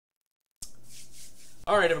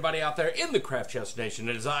Alright, everybody out there in the CraftcHest Nation,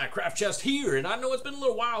 it is I, CraftcHest, here, and I know it's been a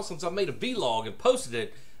little while since I made a vlog and posted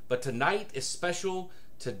it, but tonight is special.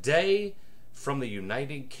 Today, from the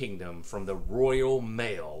United Kingdom, from the Royal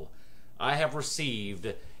Mail, I have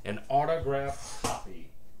received an autographed copy.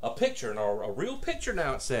 A picture, and a real picture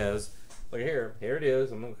now it says. Look here, here it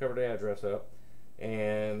is. I'm going to cover the address up.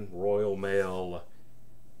 And Royal Mail.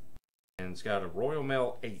 And it's got a Royal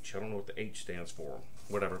Mail H. I don't know what the H stands for.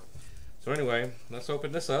 Whatever. So anyway, let's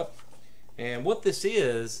open this up. And what this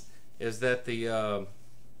is that the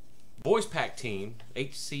voice pack team,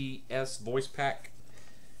 HCS voice pack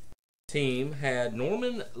team, had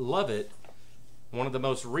Norman Lovett, one of the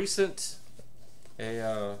most recent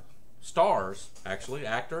stars, actually,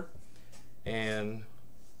 actor, and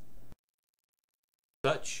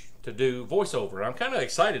such, to do voiceover. I'm kind of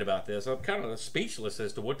excited about this. I'm kind of speechless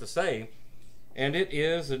as to what to say. And it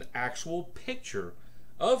is an actual picture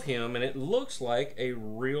of him, and it looks like a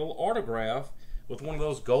real autograph with one of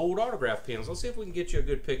those gold autograph pins. Let's see if we can get you a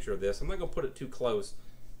good picture of this. I'm not going to put it too close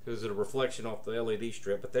because it's a reflection off the LED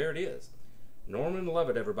strip, but there it is. Norman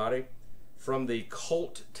Lovett, everybody, from the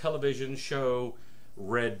cult television show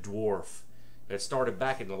Red Dwarf. It started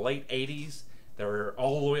back in the late 80s. They were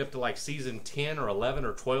all the way up to like season 10 or 11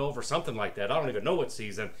 or 12 or something like that. I don't even know what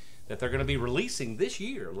season that they're going to be releasing this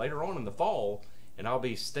year, later on in the fall, and I'll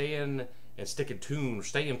be staying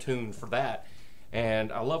tuned for that.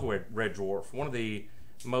 And I love Red Dwarf, one of the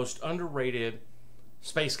most underrated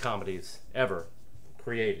space comedies ever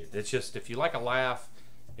created. It's just, if you like a laugh,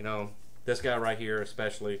 you know, this guy right here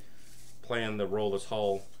especially, playing the role as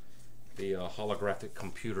Hull, the holographic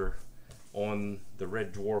computer on the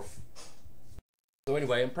Red Dwarf. So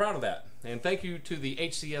anyway, I'm proud of that. And thank you to the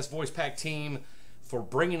HCS voice pack team for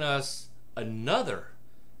bringing us another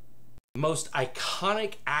most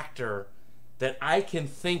iconic actor that I can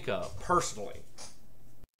think of personally,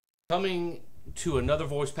 coming to another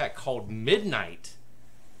voice pack called Midnight.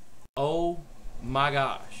 Oh my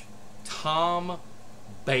gosh. Tom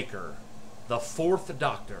Baker, the fourth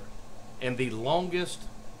Doctor, and the longest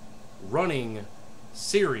running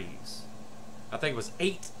series. I think it was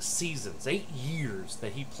 8 seasons, 8 years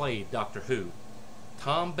that he played Doctor Who.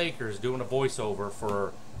 Tom Baker's doing a voiceover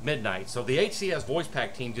for Midnight. So the HCS voice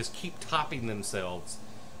pack team just keep topping themselves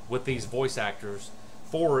with these voice actors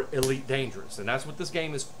for Elite Dangerous. And that's what this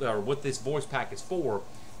game is, or what this voice pack is for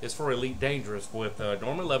Elite Dangerous, with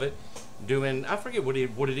Norman Lovett doing, I forget what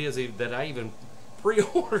it is that I even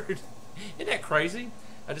pre-ordered. Isn't that crazy?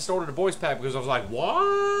 I just ordered a voice pack because I was like,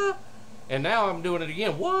 what? And now I'm doing it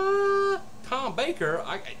again. What? Tom Baker,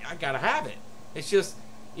 I gotta have it. It's just,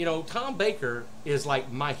 you know, Tom Baker is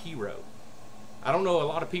like my hero. I don't know a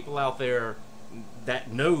lot of people out there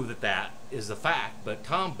that know that is a fact, but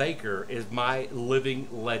Tom Baker is my living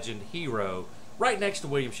legend hero, right next to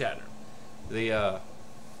William Shatner, the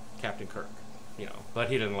Captain Kirk, you know, but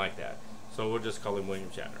he didn't like that, so we'll just call him William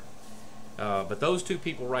Shatner. But those two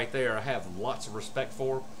people right there I have lots of respect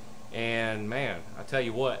for. And man, I tell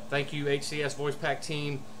you what, thank you HCS voice pack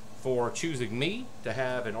team for choosing me to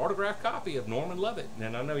have an autographed copy of Norman Lovett.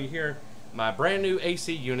 And I know you hear my brand new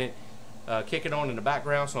AC unit kicking on in the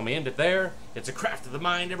background, so I'm gonna end it there. It's a craft of the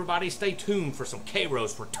mind, everybody. Stay tuned for some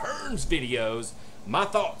Kairos Returns videos. My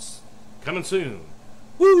thoughts coming soon.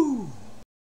 Woo!